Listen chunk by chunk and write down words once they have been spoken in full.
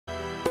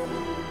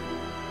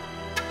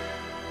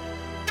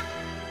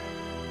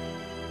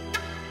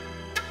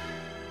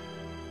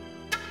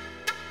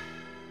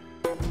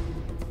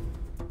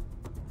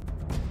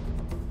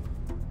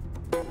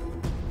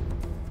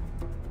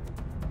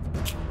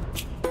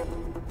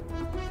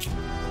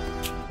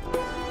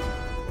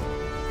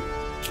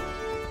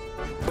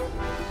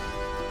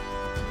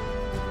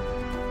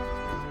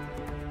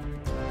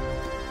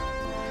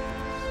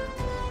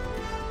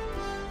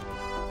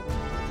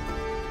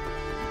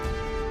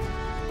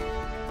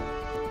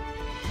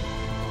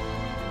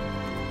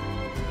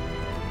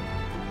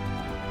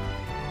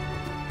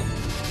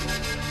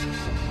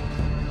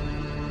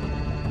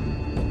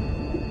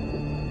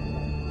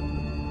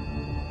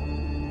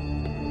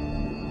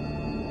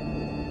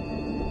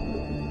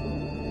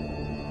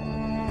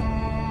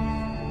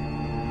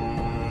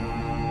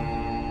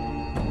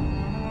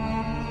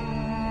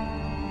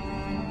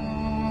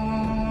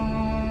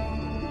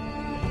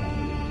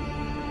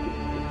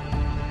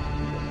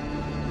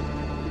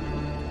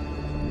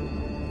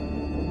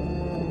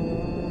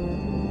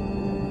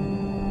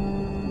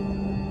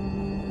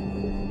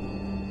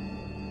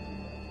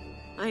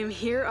I'm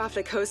here off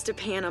the coast of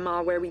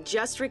Panama, where we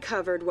just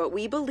recovered what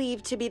we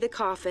believe to be the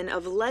coffin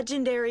of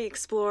legendary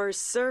explorer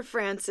Sir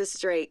Francis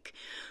Drake,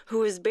 who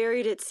was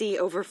buried at sea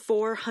over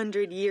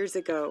 400 years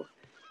ago.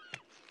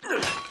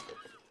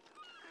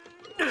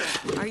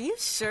 Are you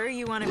sure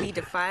you want to be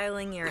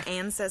defiling your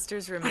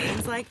ancestors'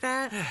 remains like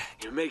that?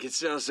 You make it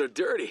sound so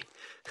dirty.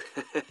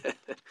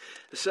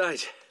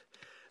 Besides,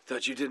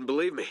 thought you didn't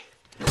believe me.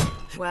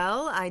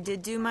 Well, I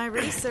did do my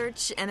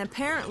research, and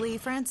apparently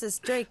Francis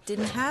Drake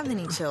didn't have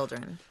any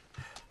children.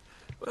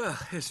 Well,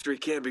 history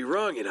can't be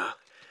wrong, you know.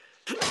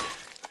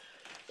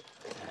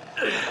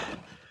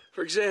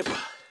 For example,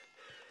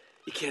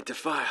 you can't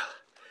defile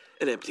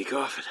an empty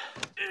coffin.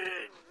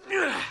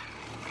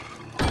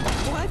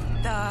 What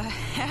the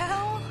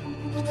hell?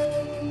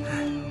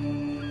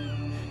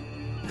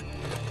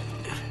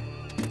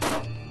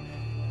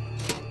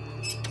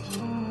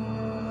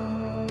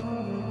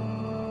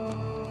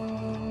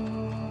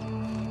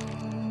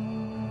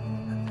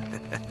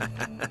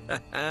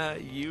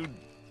 You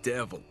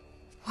devil.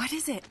 What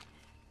is it?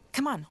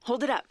 Come on,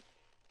 hold it up.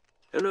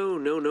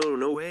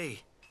 No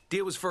way.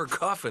 Deal was for a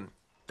coffin.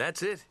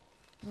 That's it.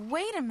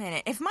 Wait a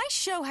minute. If my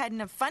show hadn't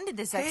have funded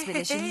this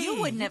expedition,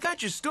 you wouldn't have... You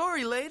got your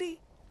story, lady.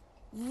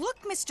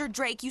 Look, Mr.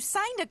 Drake, you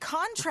signed a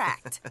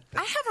contract.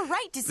 I have a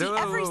right to see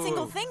every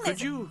single thing that...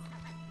 Could you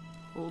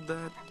hold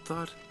that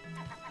thought?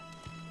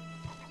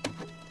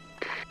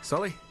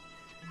 Sully,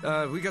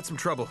 we got some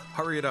trouble.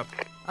 Hurry it up.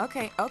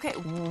 Okay.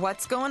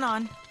 What's going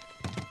on?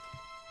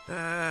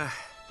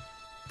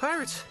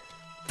 Pirates.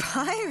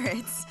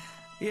 Pirates?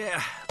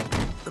 Yeah,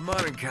 the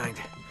modern kind.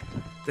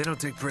 They don't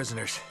take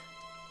prisoners.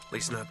 At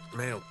least not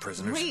male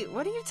prisoners. Wait,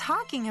 what are you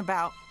talking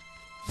about?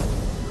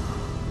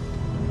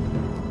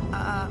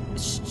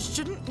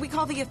 Shouldn't we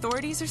call the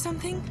authorities or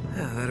something?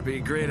 Yeah, that'd be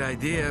a great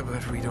idea,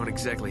 but we don't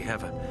exactly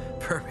have a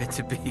permit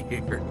to be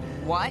here.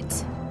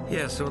 What?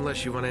 Yeah, so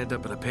unless you want to end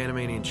up in a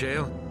Panamanian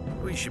jail,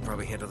 we should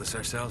probably handle this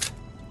ourselves.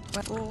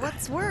 Well,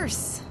 what's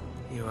worse?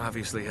 You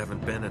obviously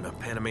haven't been in a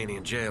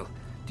Panamanian jail.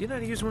 Do you know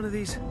how to use one of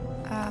these?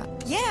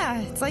 Yeah,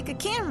 it's like a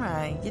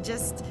camera. You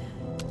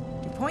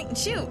point and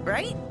shoot,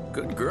 right?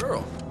 Good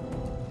girl.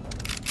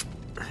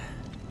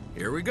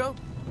 Here we go.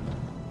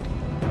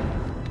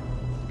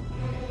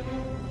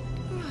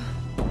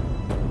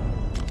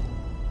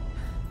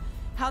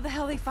 How the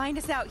hell they find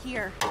us out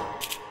here?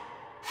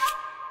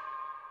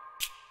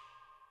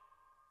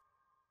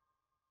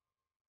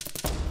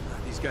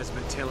 These guys have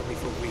been tailing me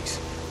for weeks.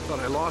 Thought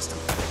I lost them.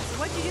 So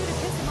what'd you do to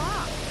piss them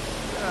off?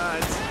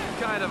 It's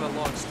kind of a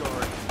long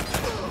story.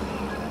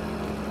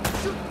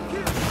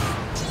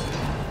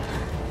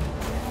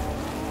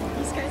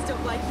 These guys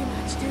don't like you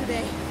much, do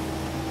they?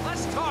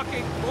 Less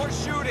talking, more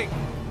shooting.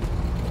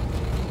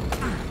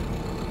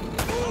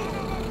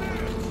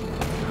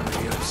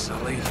 Hurry up,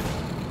 Sully.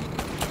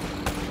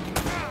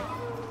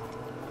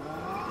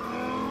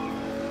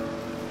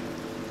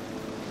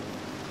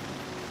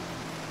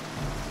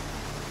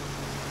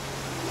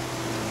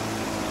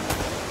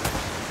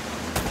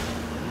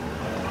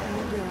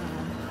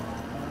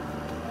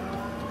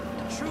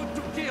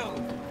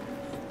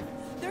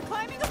 They're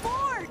climbing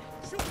aboard!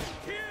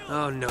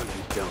 Oh, no,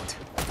 you don't.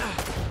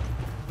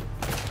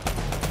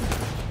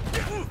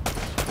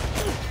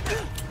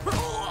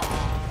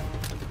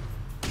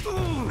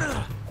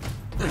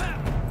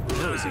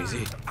 That was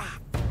easy.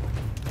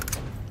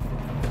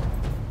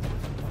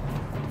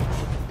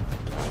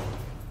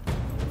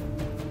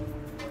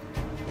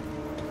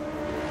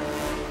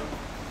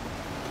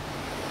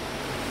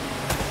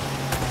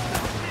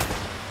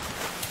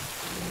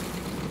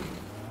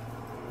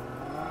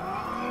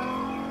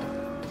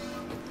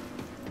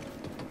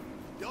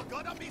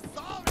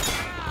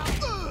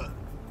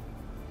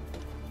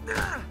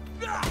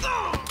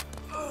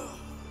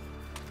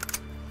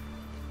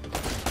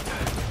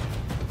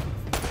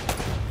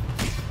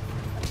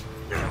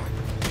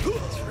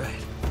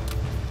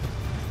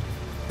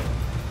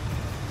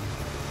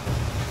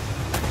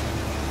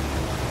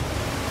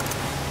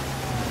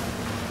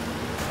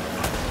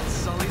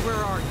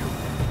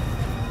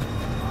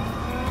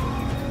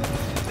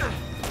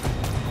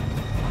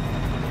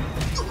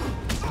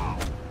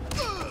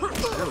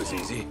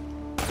 Easy.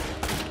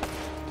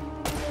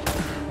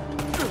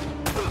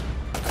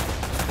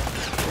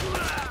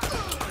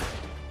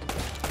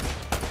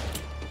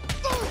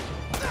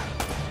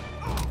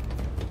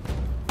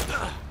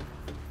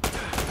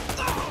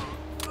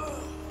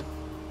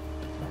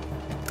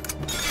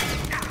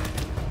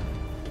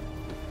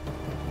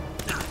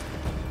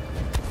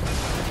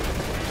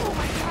 Oh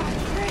my God,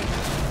 Drake!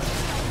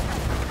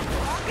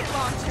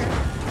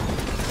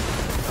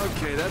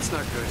 that's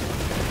not good.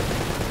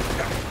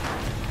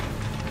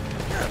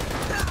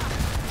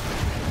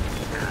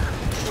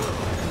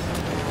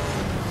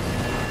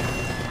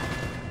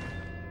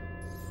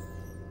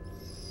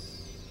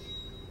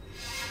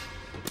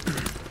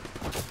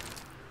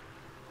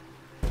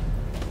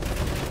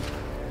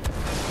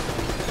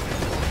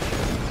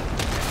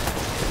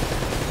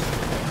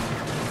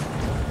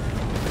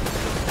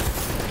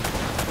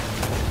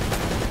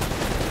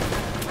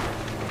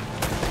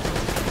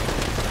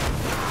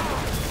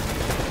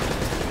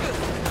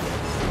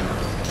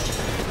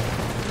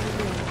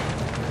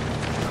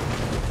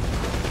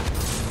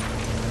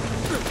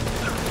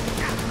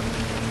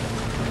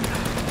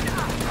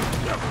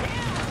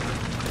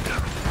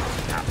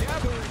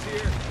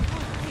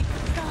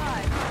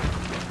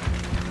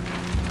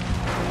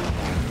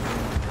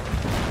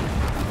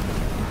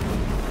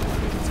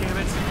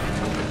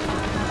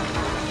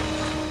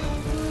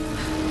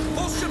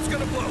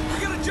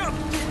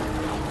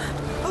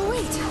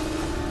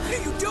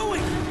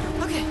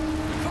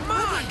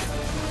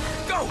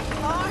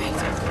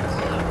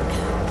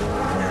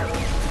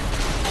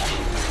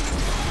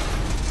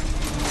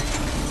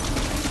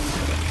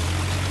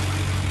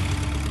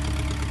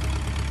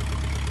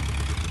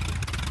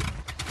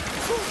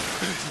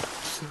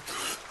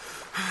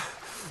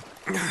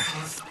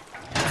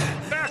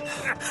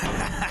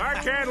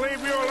 I can't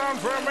leave you alone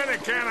for a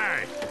minute, can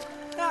I?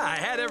 I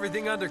had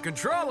everything under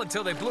control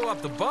until they blew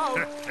up the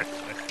boat.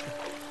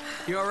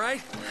 You all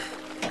right?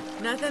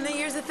 Nothing that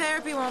years of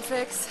therapy won't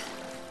fix.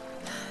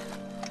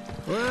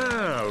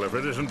 Well, if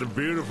it isn't the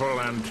beautiful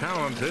and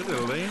talented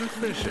Elena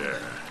Fisher.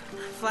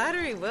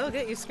 Flattery will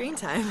get you screen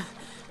time.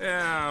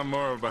 Yeah, I'm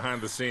more of a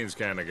behind-the-scenes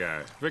kind of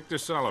guy. Victor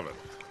Sullivan.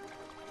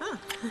 Huh.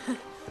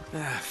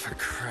 For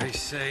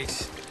Christ's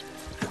sakes.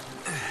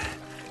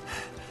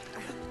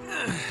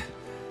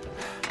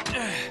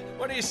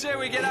 What do you say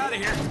we get out of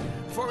here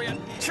before we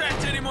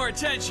attract any more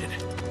attention?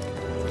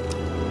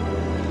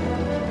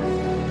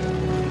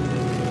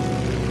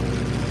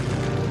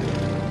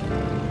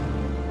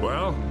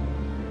 Well?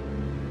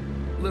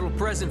 Little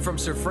present from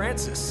Sir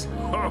Francis.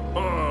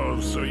 Oh,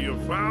 so you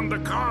found the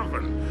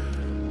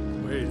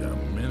coffin. Wait a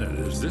minute,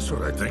 is this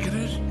what I think it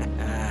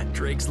is?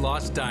 Drake's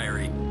lost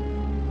diary.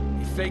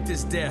 He faked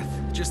his death,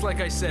 just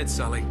like I said,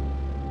 Sully.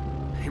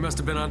 He must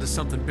have been onto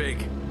something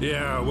big.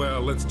 Yeah,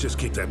 well, let's just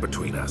keep that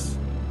between us.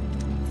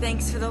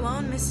 Thanks for the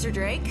loan, Mr.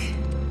 Drake.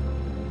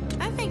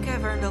 I think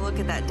I've earned a look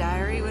at that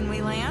diary when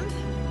we land.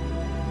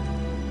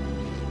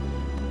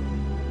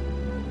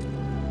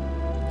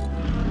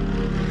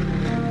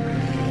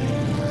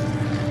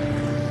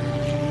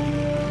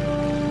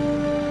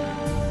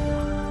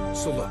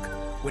 So look,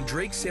 when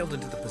Drake sailed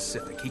into the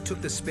Pacific, he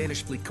took the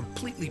Spanish fleet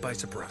completely by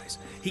surprise.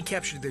 He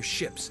captured their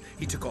ships,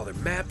 he took all their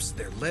maps,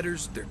 their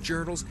letters, their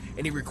journals,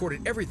 and he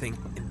recorded everything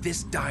in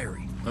this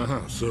diary.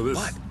 So this...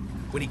 But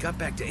when he got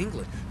back to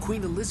England,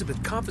 Queen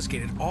Elizabeth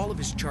confiscated all of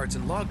his charts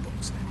and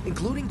logbooks,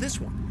 including this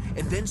one,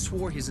 and then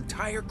swore his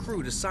entire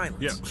crew to silence.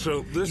 Yeah,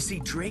 so this... You see,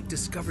 Drake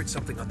discovered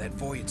something on that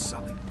voyage,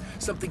 Sully.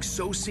 Something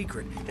so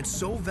secret and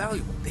so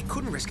valuable, they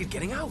couldn't risk it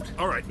getting out.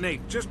 All right,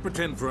 Nate, just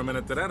pretend for a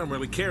minute that I don't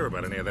really care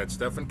about any of that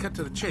stuff and cut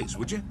to the chase,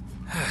 would you?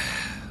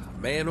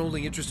 A man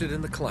only interested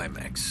in the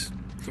climax.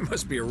 He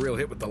must be a real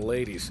hit with the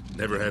ladies.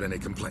 Never had any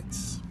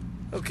complaints.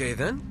 Okay,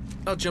 then.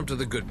 I'll jump to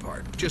the good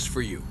part, just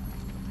for you.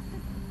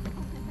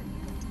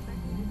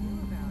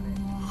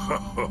 Ho,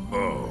 ho,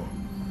 ho.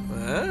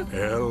 Huh?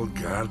 El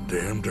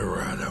goddamn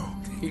Dorado.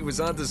 He was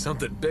onto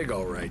something big,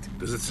 all right.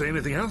 Does it say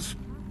anything else?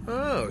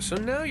 Oh, so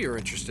now you're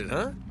interested,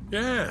 huh?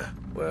 Yeah.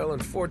 Well,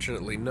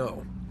 unfortunately,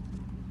 no.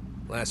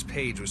 Last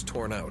page was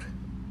torn out.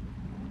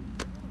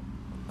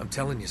 I'm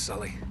telling you,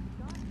 Sully.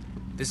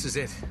 This is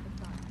it.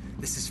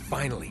 This is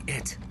finally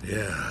it.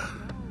 Yeah.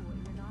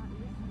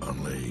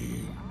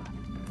 Only...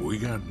 we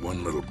got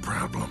one little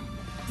problem.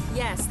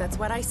 Yes, that's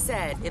what I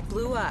said. It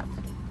blew up.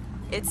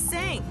 It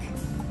sank.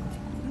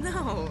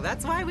 No,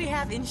 that's why we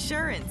have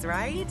insurance,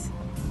 right?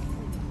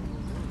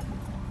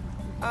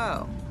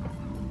 Oh.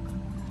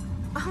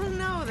 Oh,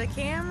 no, the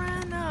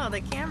camera? No,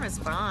 the camera's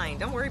fine.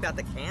 Don't worry about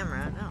the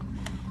camera, no.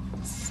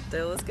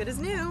 Still as good as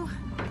new.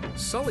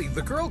 Sully,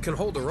 the girl can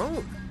hold her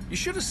own. You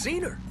should have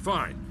seen her.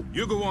 Fine.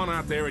 You go on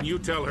out there and you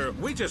tell her,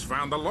 we just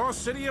found the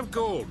lost city of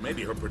gold.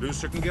 Maybe her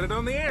producer can get it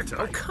on the air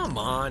tonight. Oh, come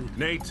on.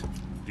 Nate,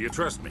 do you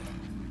trust me?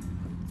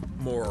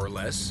 More or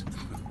less.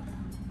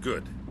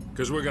 Good.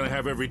 Because we're gonna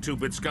have every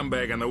two-bit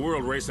scumbag in the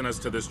world racing us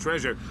to this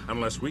treasure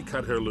unless we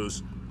cut her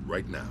loose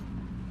right now.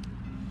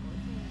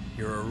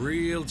 You're a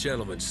real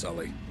gentleman,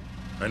 Sully.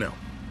 I know.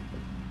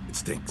 It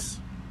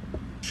stinks.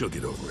 She'll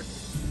get over it.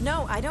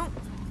 No, I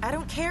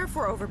don't care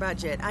for over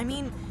budget. I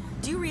mean,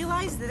 do you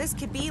realize that this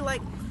could be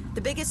like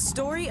the biggest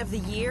story of the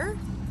year?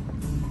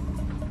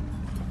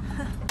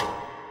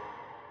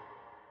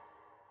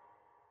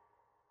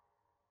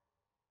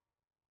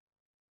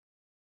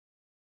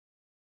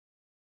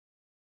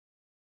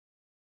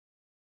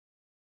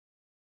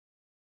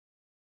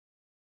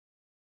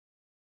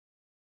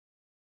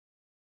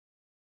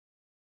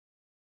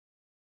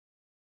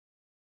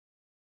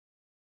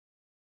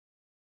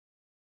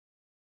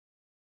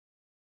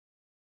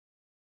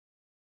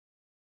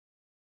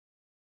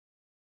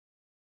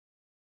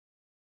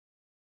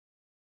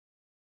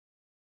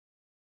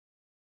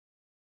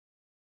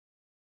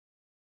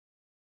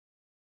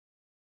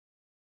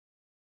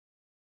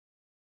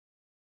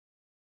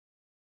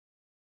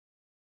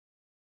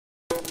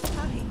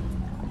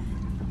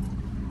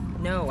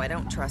 know I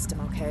don't trust him,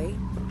 okay?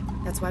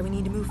 That's why we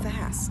need to move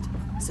fast.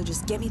 So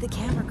just get me the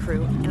camera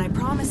crew, and I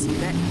promise you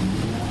that...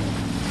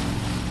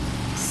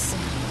 Son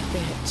of a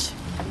bitch.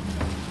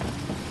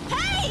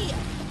 Hey!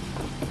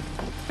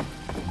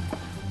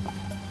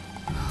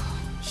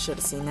 Should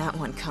have seen that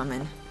one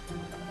coming.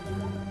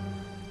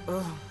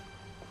 Ugh.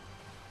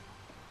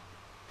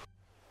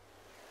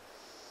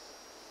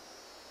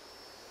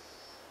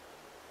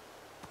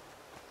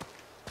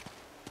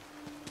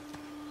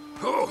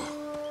 Oh,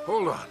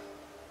 hold on.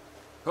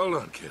 Hold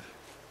on, kid.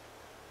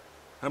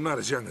 I'm not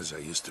as young as I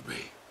used to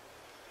be.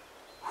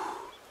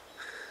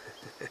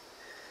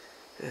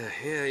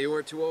 Yeah, you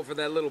weren't too old for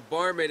that little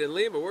barmaid in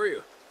Lima, were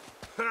you?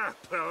 Ha!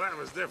 Well, that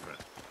was different.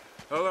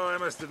 Although I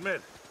must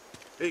admit,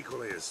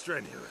 equally as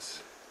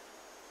strenuous.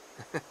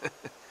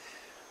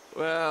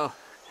 Well,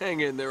 hang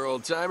in there,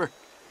 old-timer.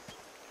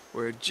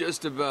 We're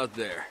just about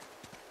there.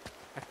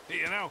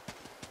 You know,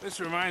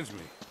 this reminds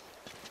me.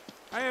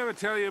 I ever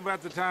tell you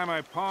about the time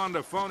I pawned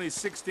a phony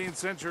 16th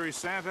century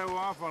Santo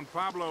off on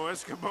Pablo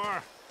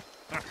Escobar?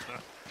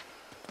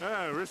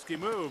 Risky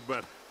move,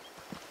 but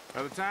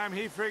by the time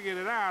he figured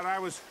it out, I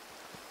was...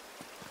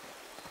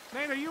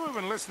 Nate, are you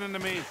even listening to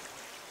me?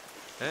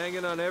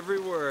 Hanging on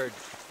every word.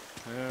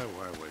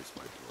 Why waste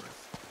my breath?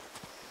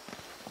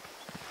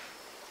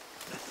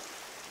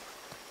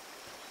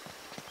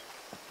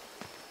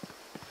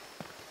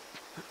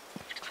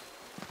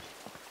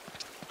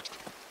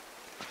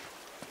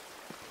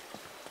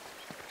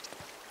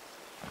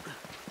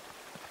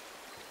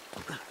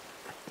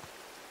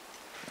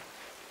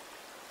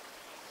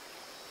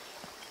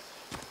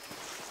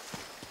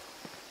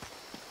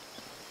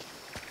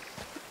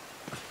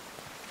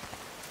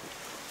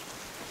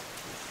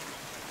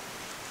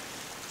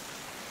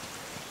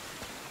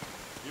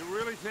 You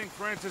really think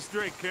Francis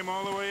Drake came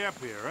all the way up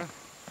here, huh?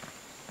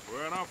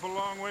 We're an awful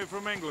long way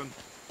from England.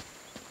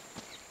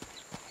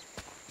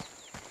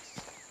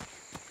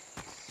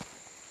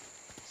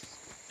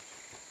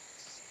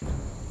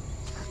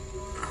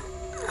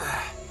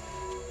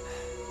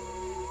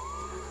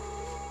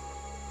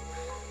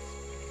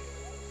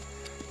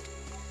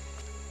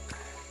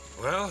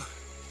 Well?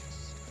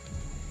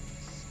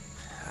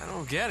 I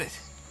don't get it.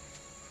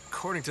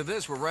 According to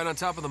this, we're right on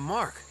top of the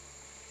mark.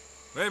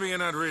 Maybe you're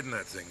not reading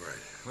that thing right.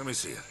 Let me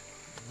see it.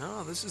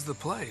 No, this is the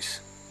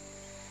place.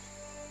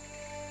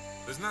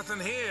 There's nothing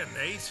here,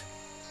 Nate.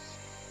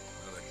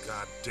 Another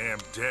goddamn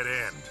dead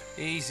end.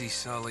 Easy,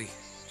 Sully.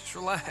 Just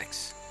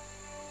relax.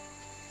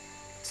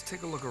 Let's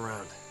take a look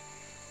around.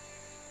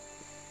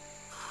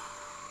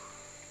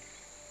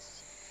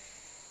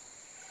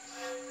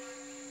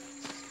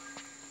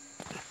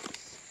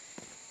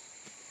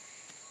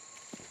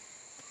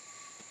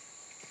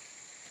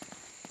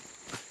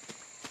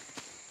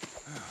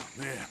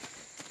 Man,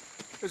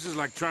 this is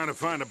like trying to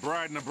find a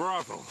bride in a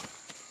brothel.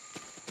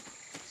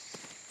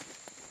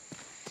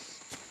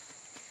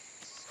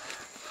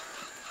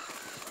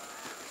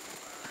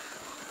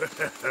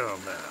 Hell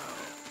no.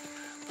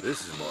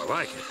 This is more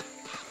like it.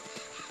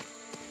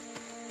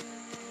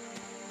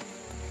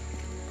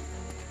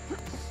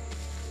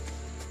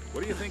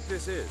 What do you think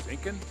this is,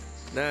 Incan?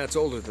 Nah, it's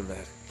older than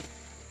that.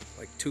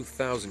 Like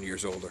 2,000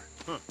 years older.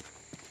 Huh.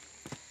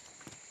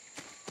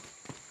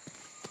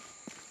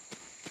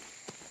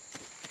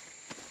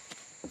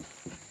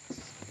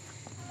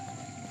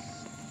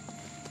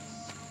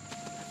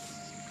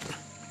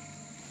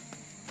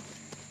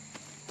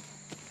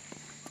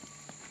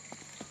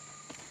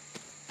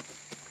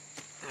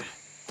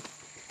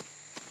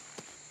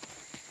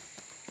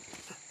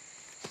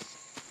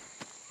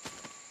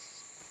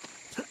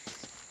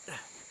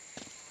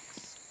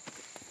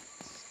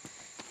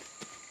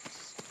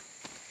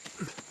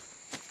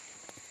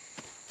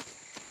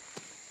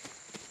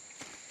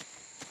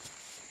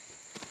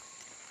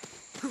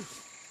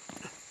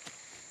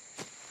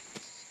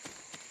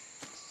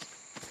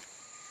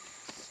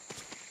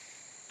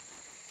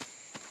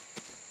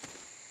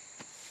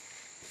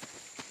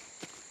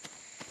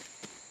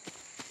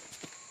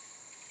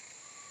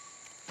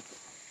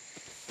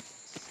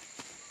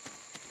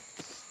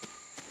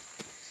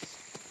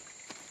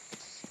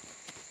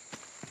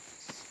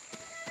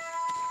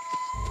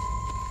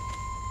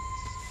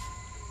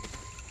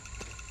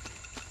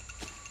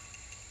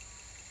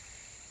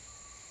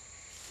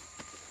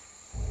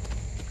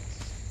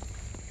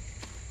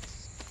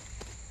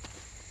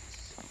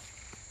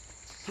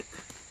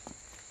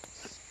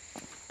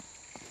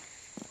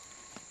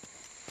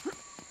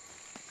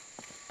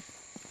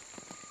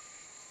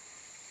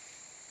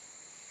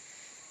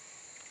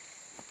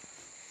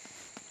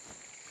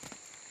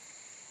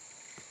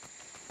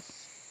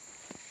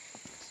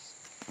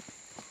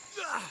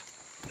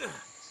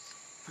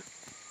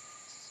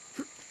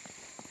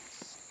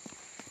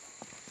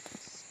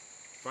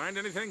 Find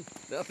anything?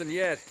 Nothing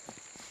yet.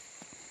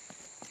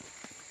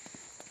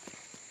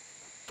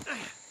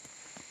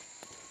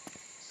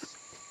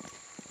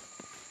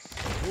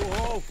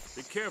 Whoa!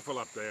 Be careful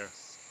up there.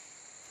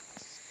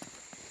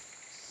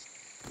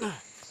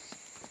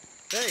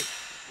 Hey,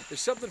 there's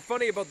something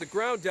funny about the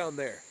ground down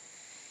there.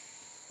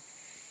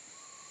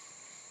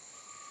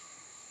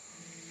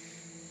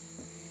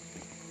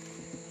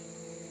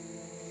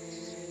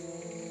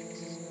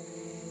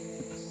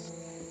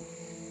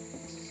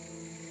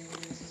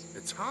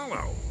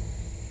 hollow.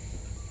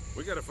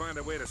 We gotta find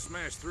a way to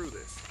smash through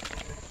this.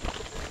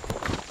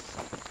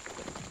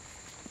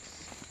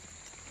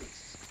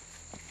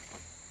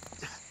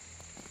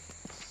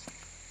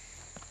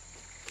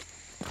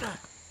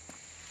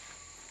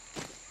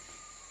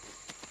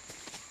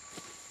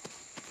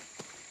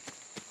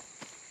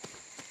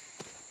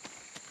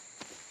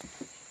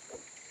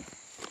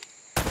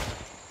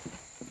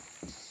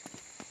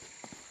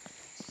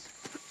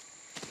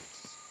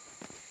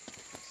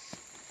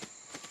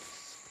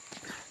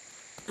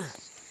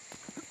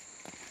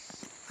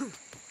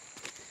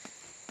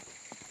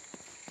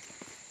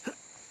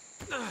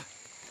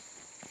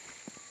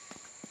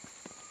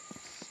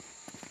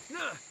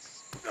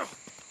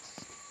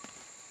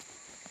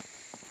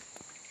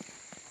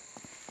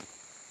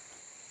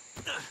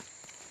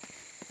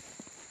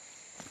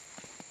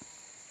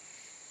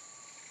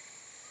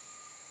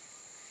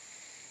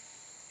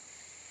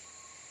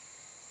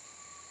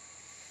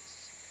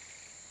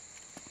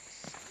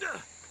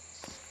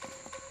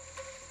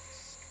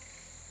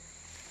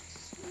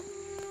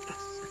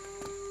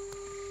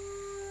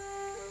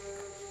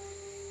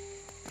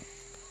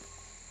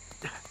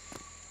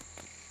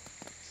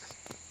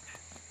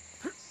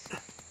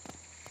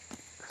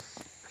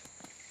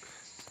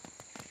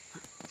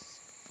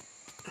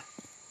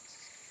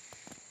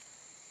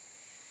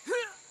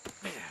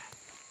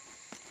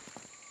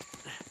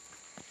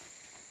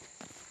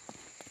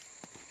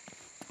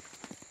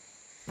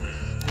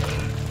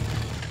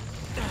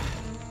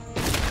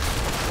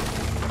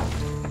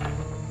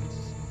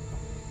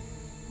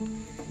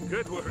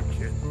 Good work,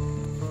 kid.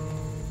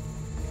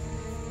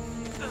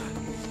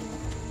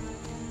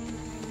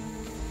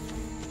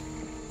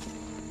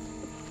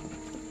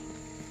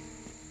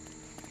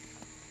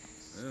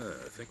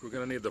 I think we're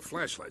gonna need the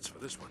flashlights for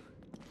this one.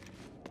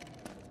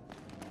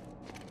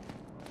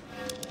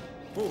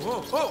 Whoa,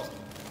 whoa, whoa!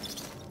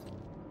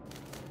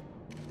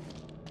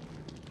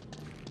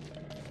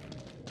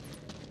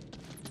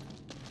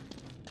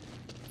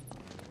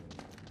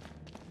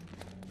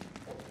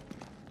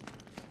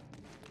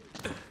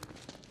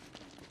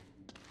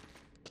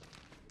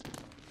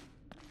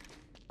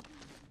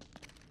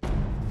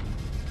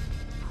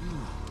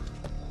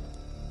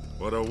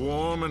 What a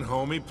warm and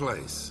homey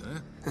place, huh?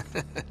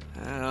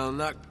 Well,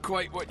 not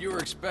quite what you were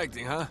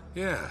expecting, huh?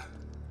 Yeah.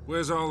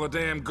 Where's all the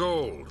damn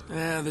gold?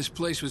 Yeah, this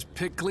place was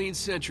picked clean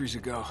centuries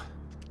ago.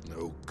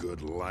 No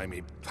good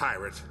limey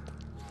pirate.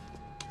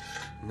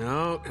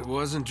 No, it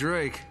wasn't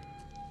Drake.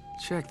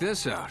 Check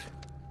this out.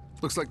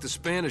 Looks like the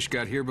Spanish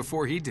got here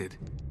before he did.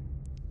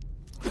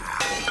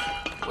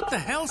 What the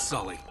hell,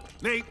 Sully?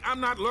 Nate,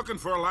 I'm not looking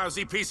for a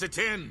lousy piece of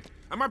tin.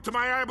 I'm up to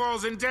my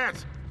eyeballs in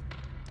debt.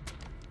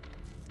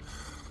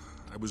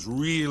 I was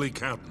really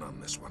counting on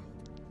this one.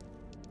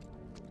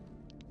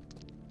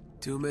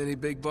 Too many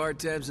big bar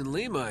tabs in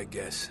Lima, I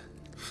guess.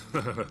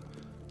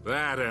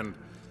 That and,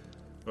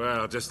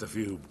 well, just a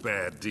few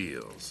bad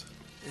deals.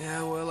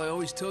 Yeah, well, I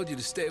always told you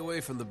to stay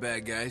away from the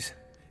bad guys.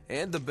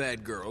 And the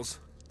bad girls.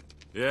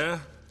 Yeah?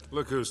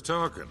 Look who's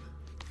talking.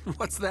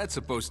 What's that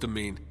supposed to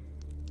mean?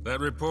 That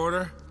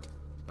reporter?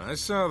 I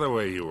saw the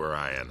way you were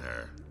eyeing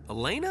her.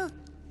 Elena?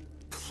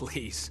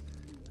 Please.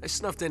 I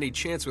snuffed any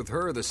chance with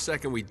her the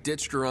second we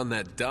ditched her on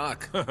that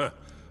dock.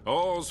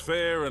 All's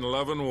fair in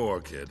love and war,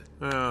 kid.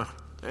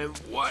 And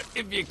what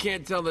if you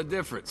can't tell the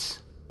difference?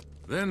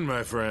 Then,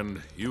 my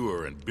friend, you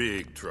are in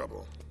big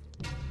trouble.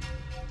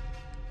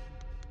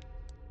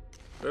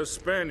 Those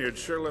Spaniards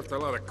sure left a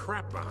lot of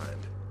crap behind.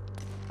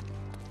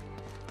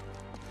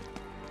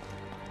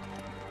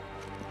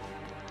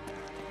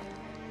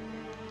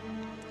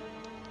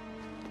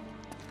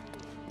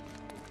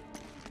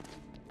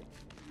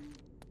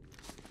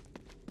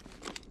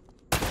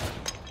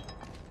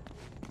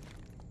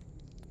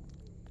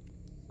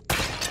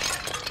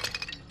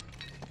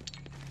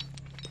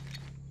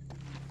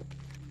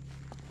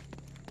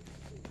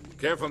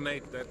 Careful,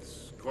 Nate.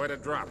 That's quite a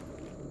drop.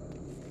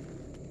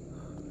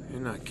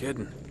 You're not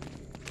kidding.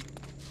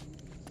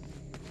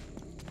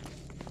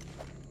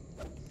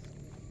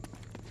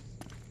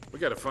 We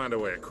gotta find a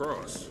way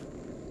across.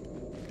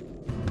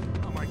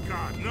 Oh my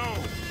God, no!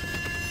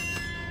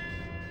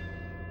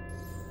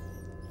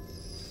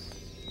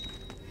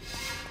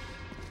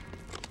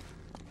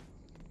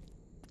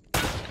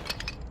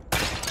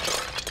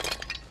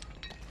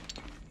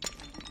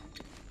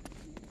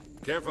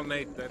 Careful,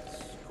 Nate.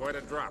 That's quite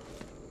a drop.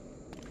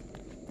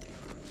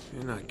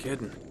 You're not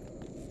kidding.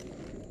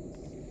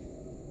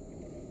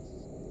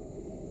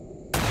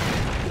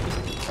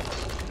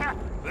 Ha!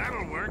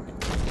 That'll work.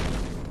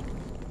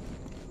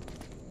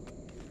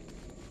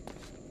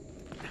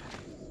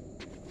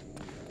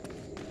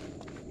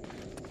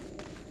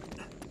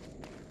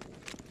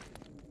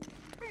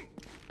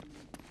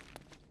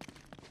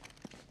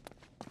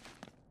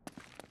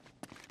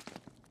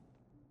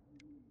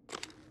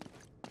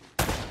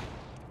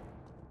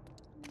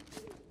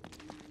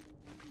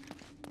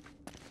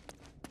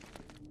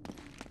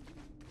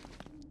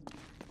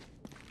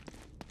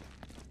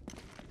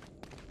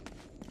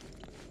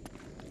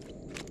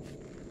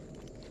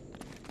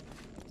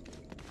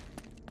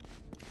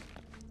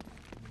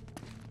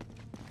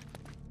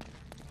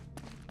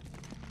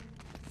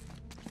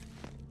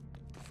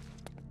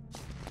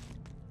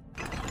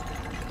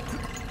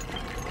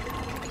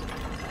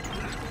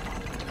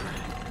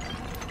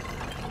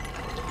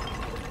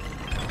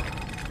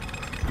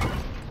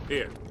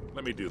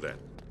 Let me do that.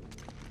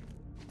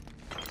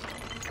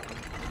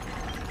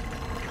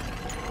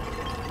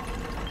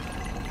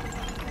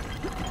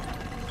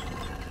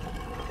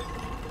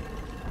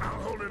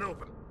 I'll hold it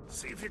open.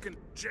 See if you can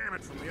jam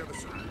it from the other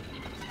side.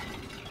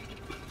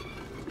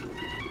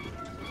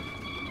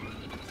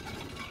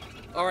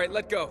 All right,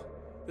 let go.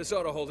 This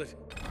ought to hold it.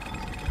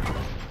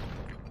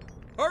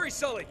 Hurry,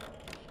 Sully!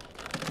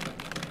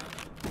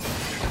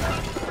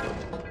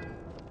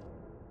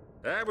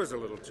 That was a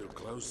little too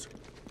close.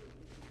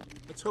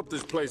 Let's hope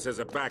this place has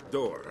a back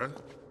door, huh?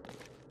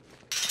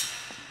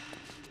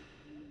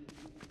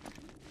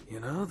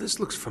 You know, this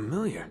looks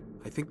familiar.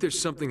 I think there's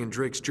something in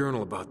Drake's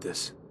journal about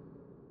this.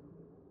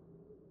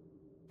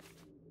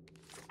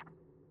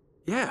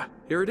 Yeah,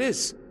 here it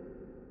is.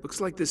 Looks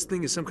like this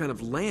thing is some kind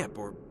of lamp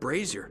or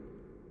brazier.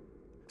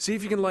 See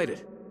if you can light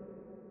it.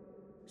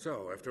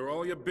 So, after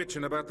all your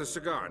bitching about the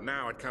cigar,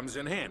 now it comes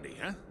in handy,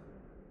 huh?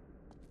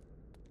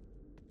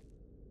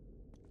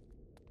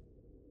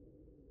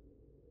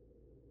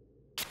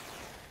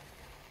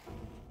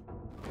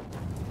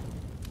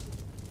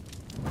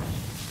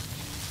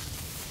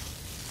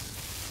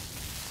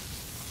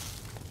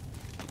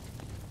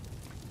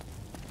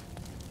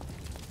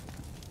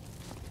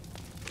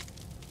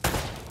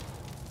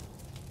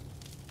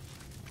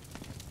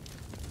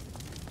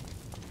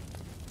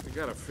 We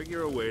gotta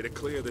figure a way to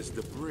clear this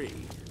debris.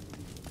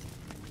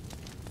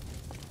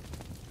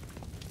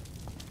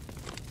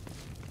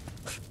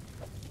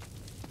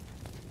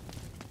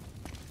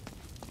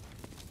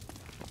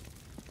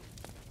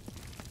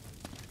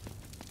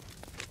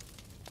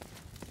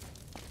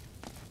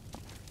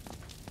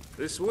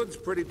 This wood's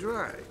pretty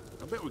dry.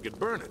 I bet we could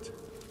burn it.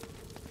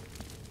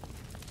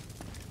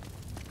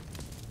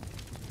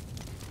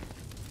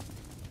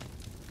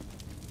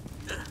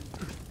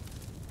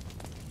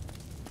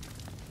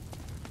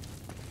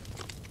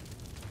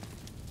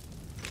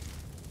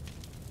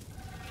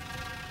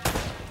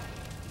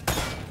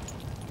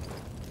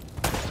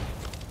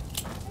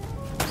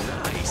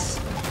 Nice!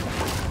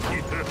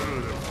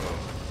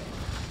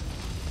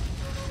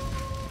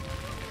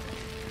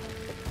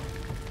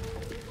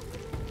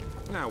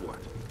 Now what?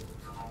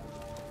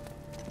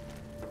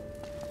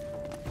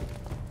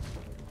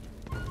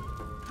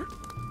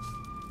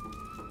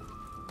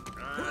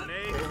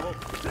 Nate,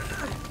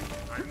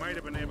 I might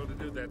have been able to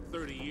do that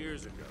 30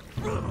 years ago.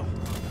 No.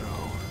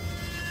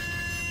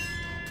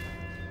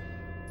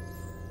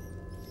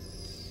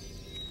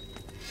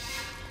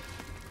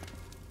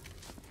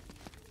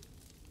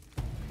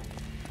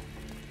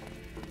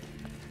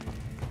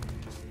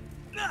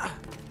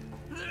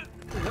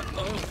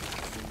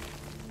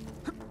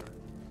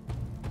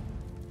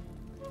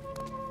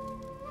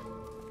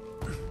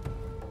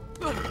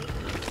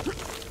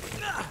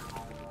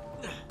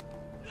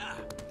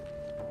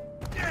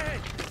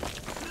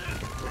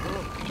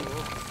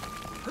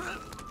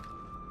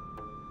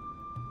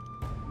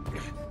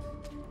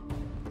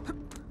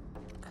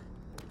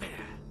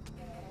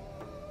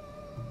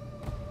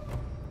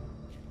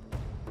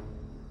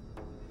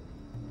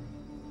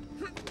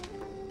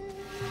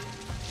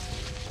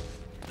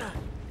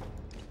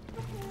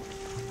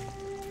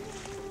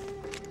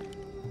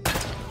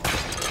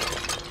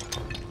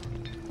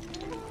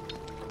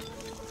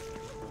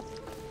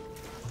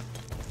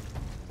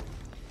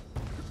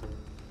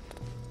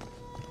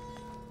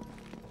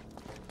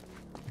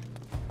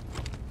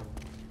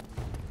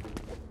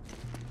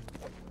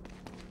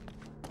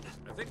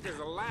 I think there's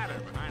a ladder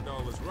behind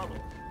all this rubble.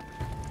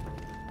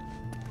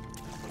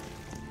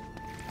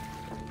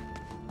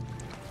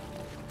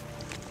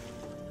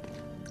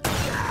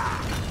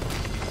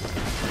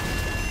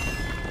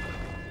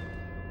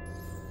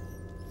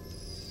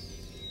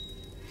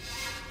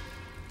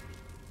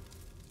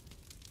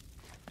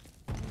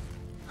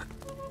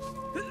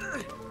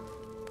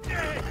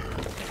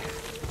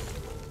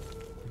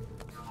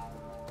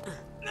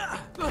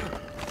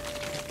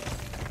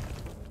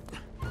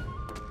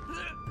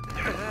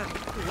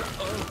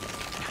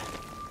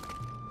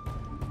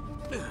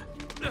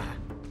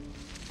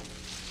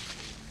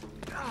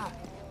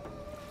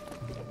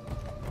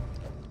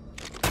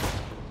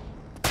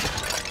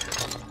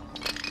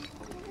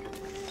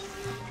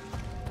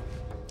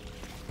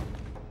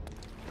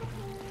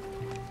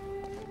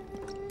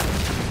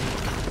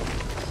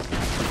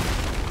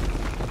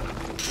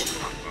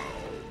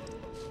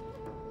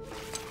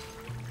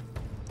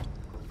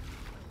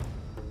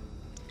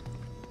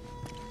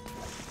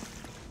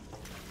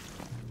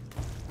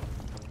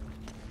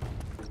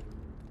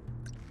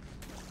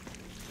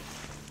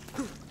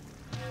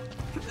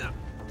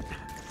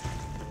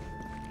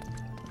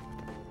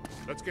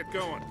 Let's get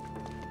going.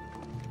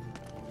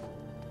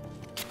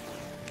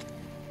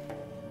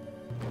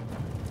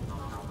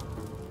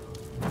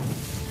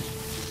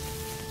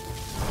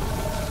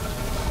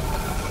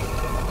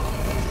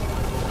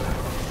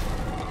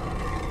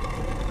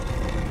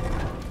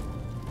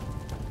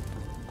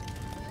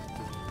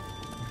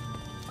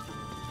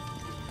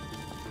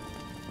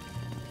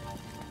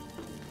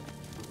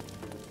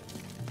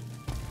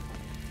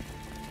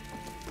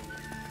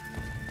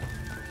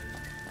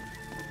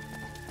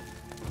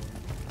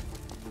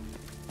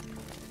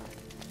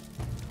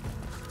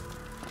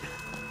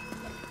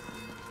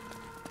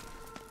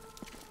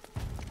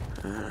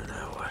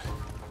 Now what?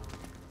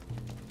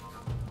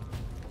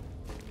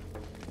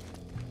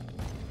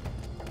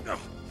 No.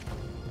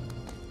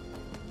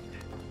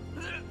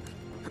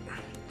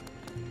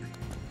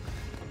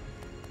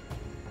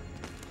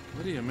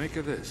 What do you make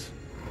of this?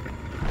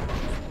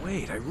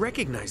 Wait, I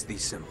recognize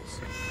these symbols.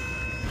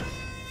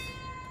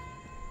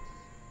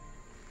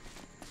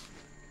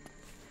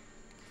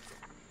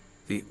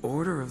 The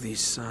order of these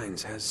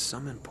signs has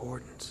some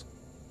importance.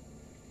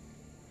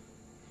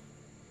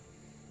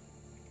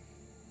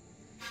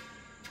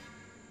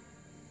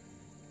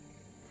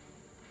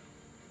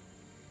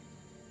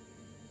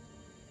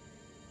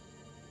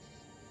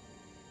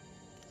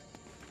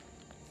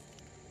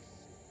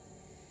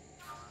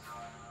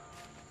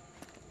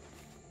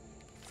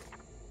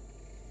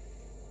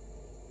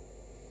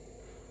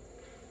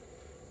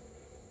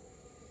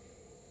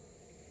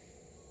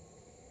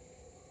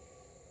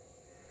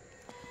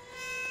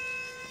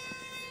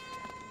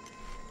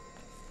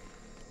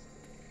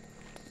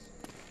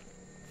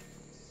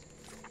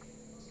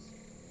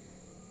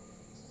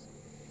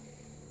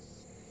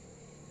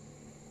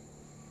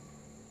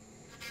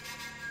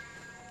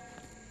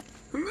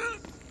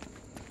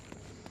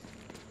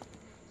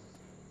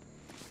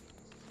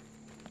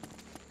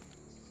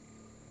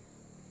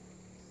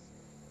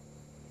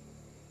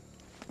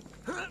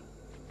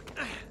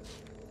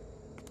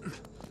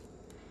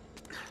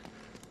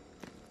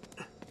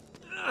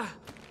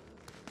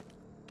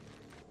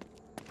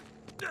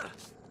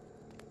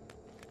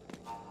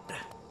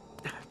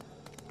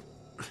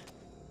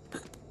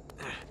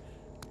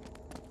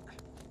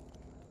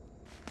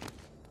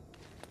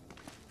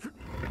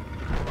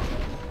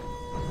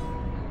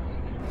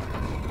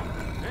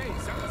 Hey,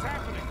 something's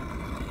happening.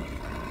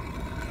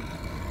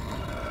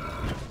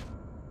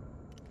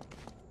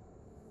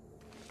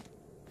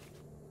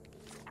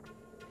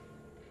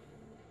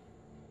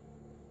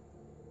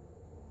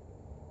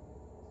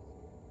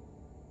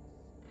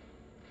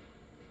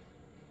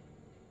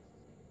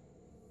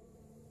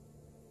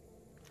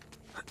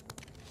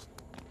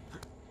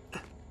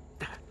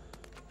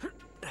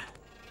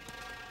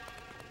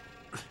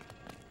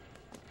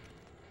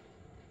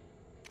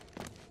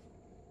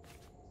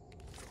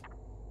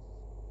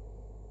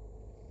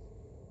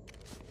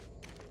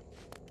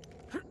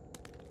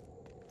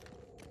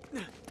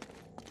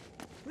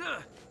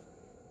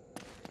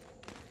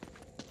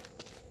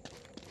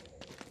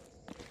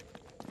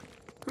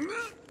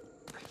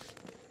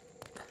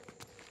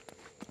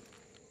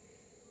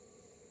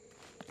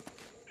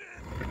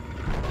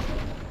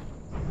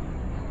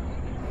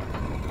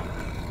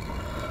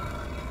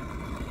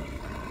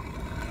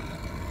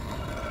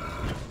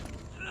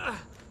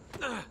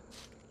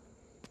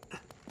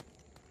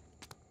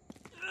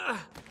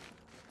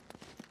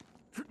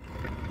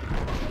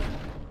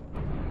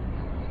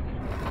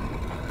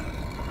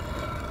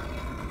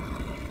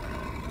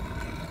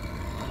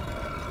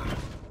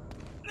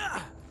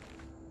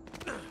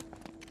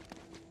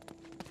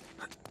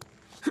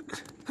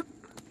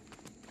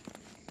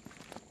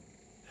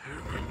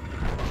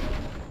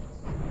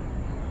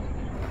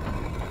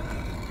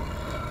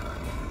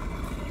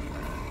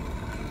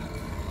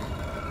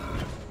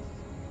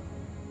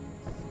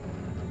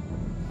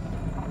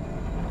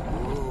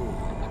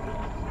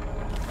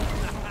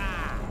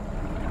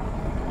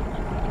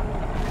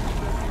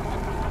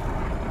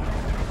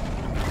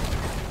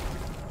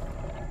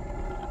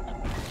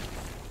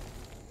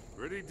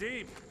 Pretty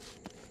deep.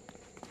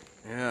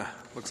 Yeah,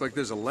 looks like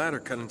there's a ladder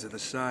cut into the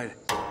side.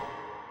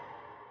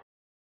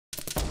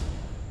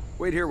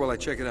 Wait here while I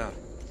check it out.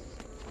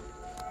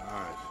 All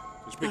right,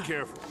 just be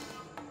careful.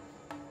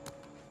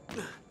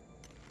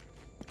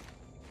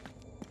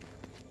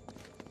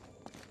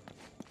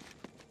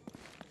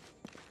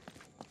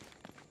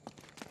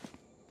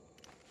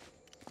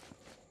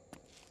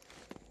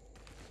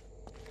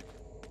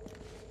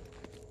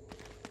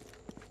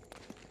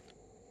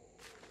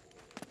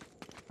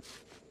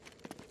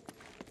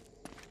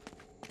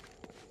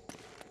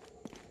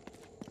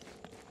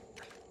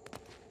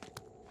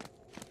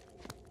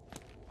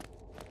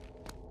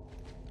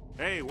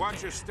 Hey,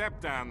 watch your step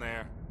down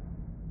there.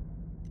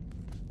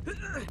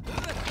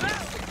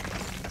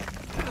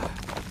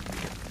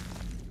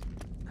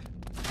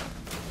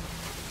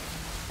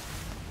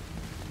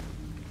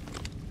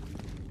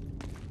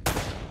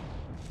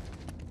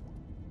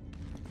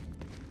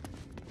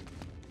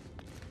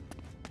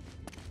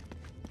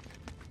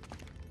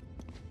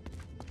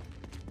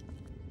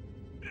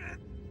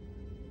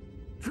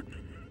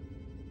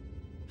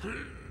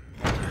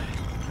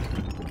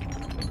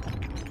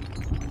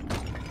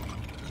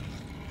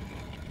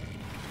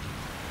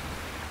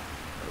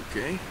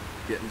 Okay,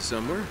 getting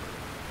somewhere.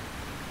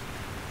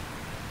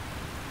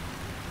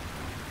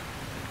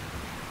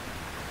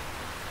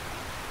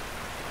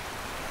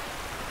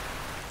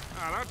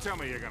 Now, don't tell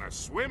me you're gonna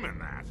swim in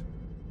that.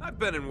 I've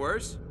been in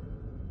worse.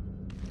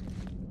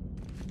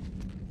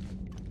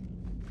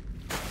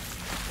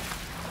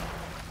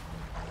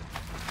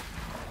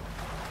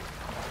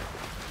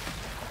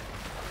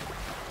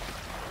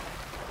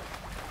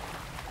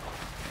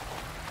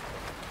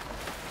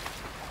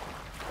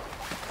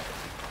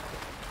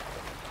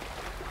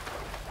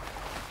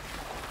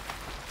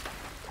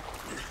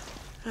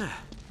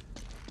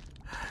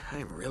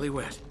 I'm really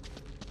wet.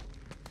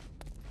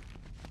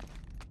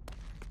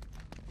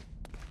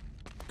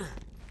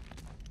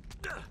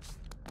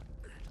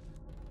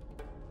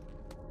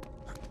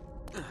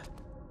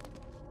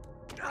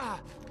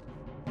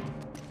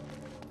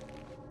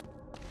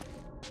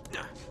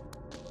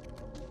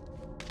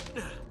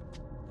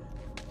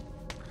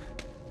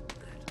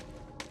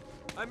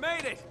 I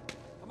made it!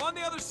 I'm on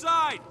the other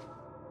side!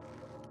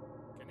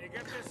 Can you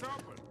get this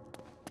open?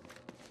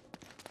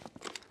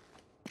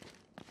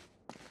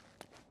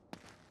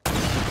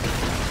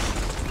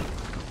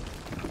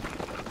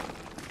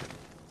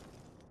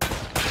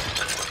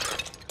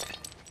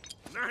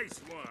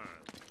 Nice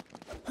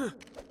one!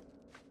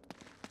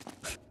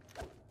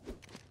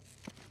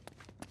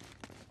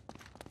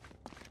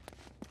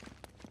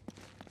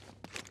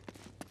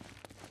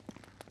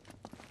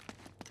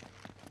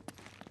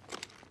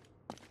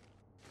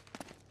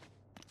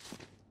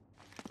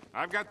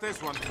 I've got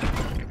this one.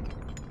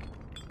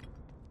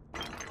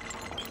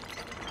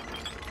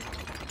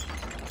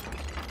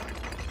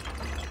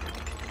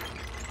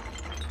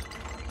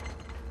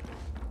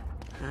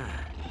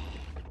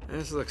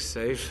 This looks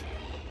safe.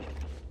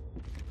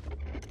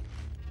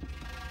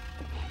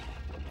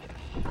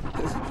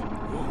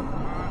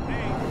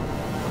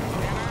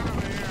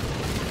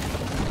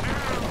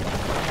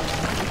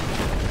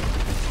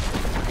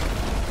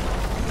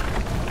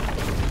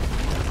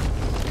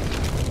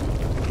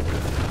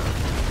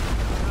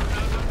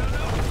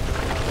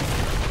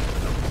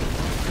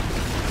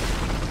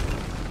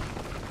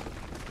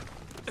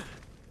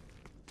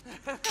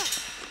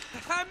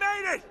 I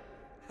made it!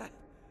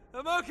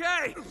 I'm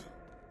okay!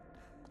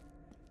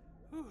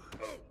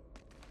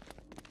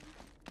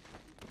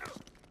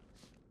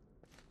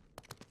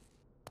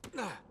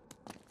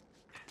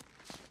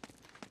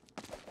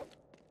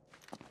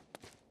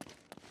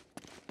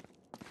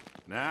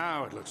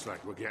 Now it looks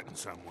like we're getting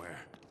somewhere.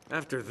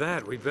 After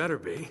that, we better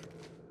be.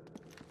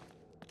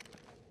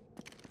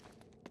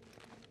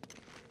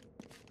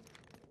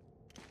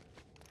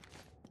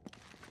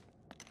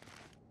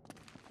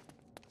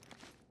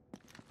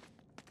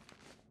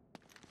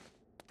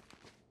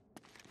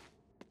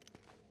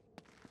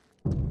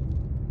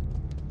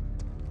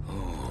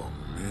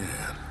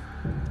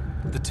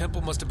 The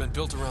temple must have been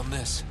built around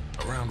this.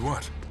 Around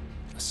what?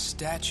 A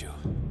statue.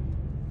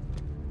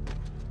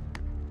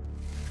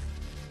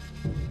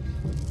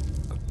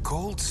 A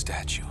gold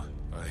statue.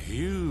 A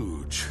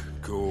huge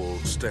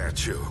gold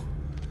statue.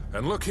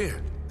 And look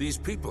here, these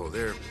people,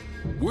 they're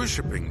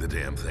worshipping the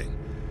damn thing.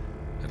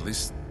 At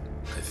least,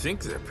 I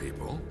think they're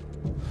people.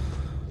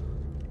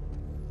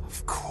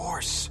 Of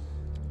course.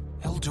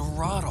 El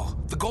Dorado,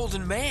 the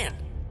Golden Man.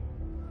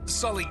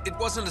 Sully, it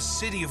wasn't a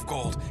city of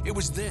gold. It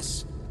was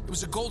this. It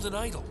was a golden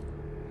idol.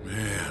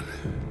 Man,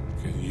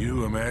 can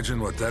you imagine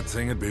what that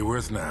thing would be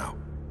worth now?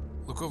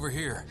 Look over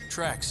here.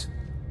 Tracks.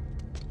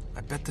 I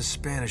bet the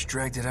Spanish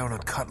dragged it out on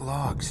cut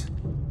logs.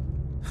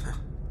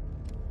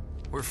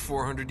 We're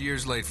 400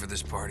 years late for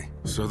this party.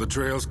 So the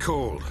trail's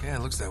cold. Yeah,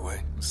 it looks that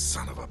way.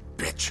 Son of a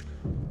bitch.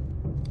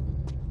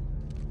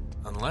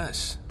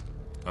 Unless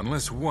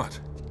Unless what?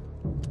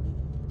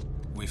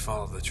 we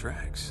follow the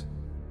tracks.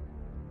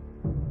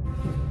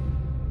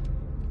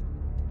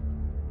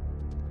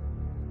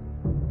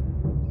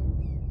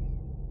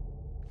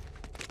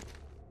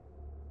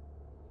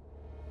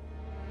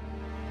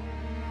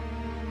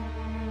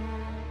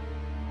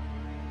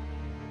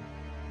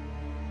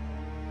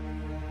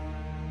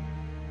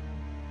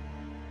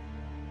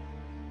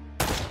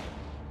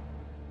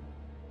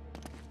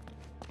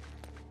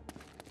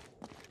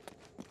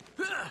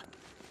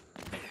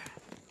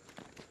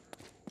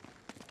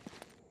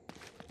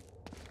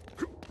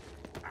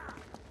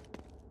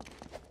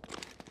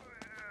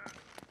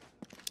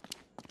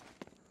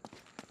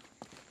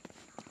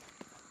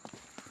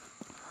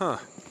 Huh.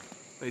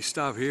 They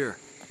stop here.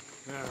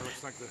 Yeah, it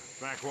looks like the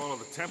back wall of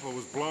the temple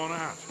was blown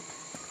out.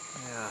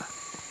 Yeah.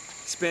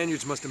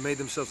 Spaniards must have made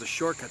themselves a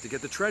shortcut to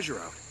get the treasure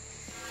out.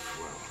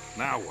 Well,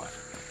 now what?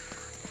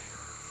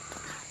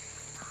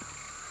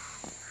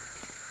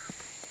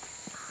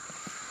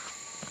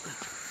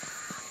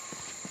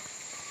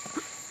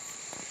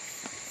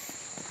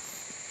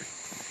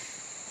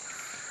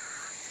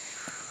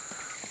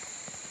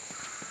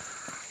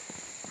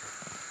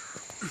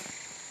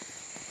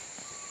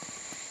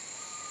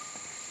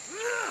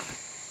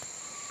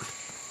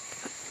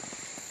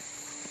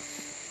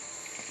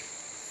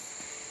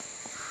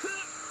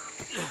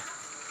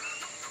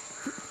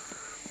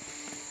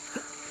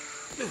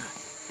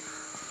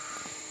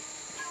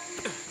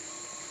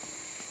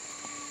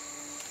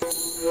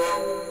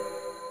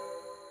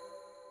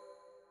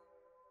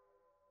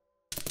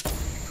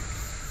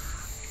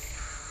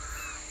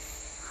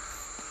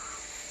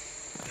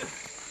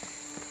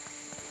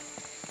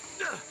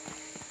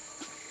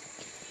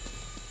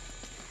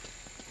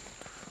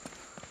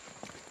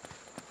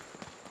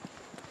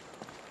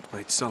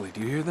 Wait, Sully,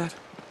 do you hear that?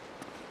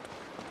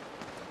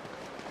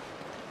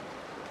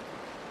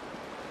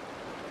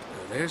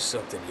 Now, there's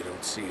something you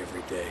don't see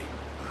every day.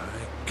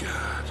 My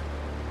God.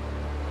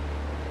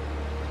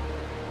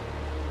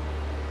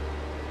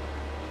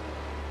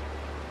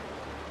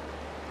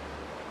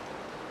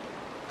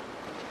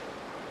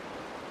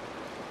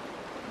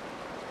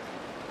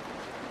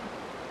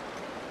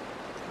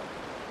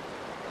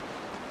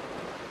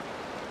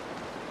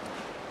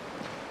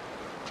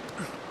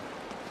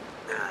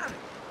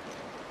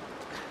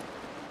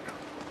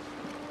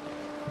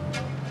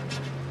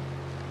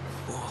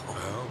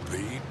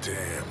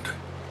 damned.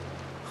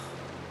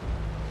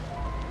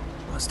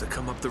 Must have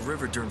come up the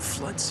river during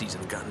flood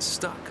season and gotten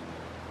stuck.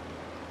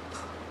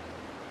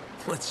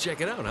 Let's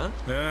check it out,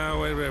 huh?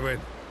 Wait.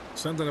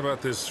 Something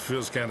about this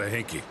feels kind of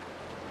hinky.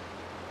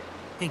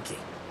 Hinky.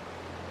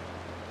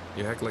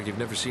 You act like you've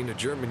never seen a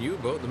German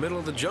U-boat in the middle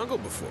of the jungle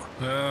before.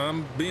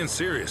 I'm being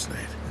serious, Nate.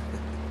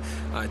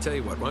 I tell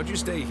you what, why don't you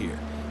stay here?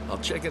 I'll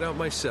check it out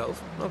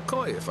myself. I'll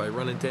call you if I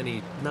run into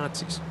any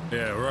Nazis.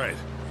 Yeah, right.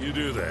 You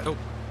do that. Oh,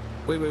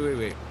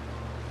 wait.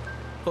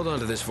 Hold on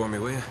to this for me,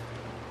 will you?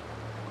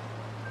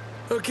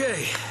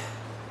 Okay.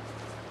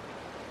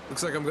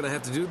 Looks like I'm gonna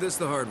have to do this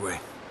the hard way.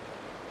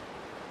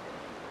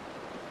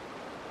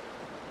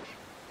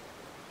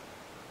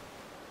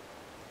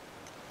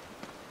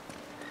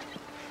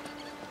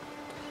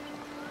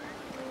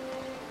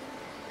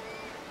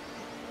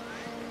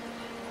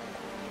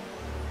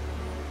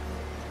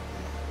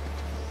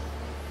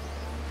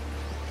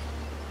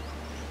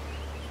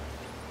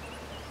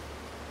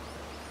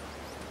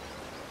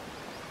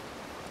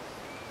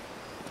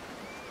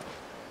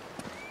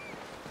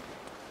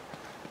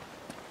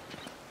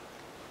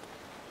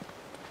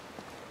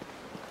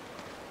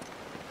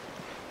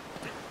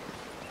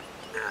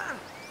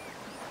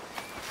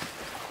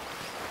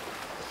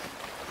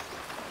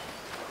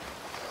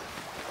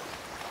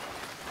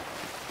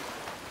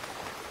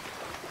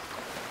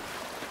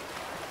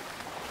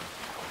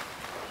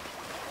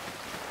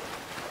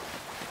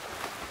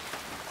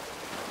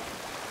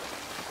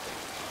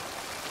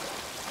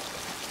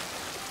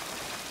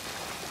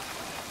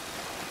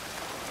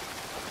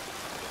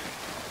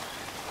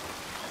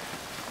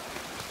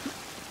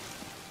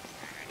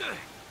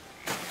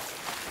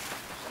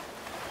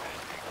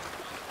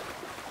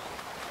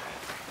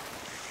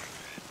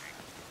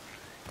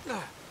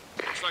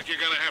 Looks like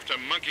you're gonna have to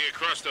monkey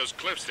across those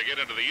cliffs to get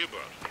into the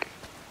U-boat.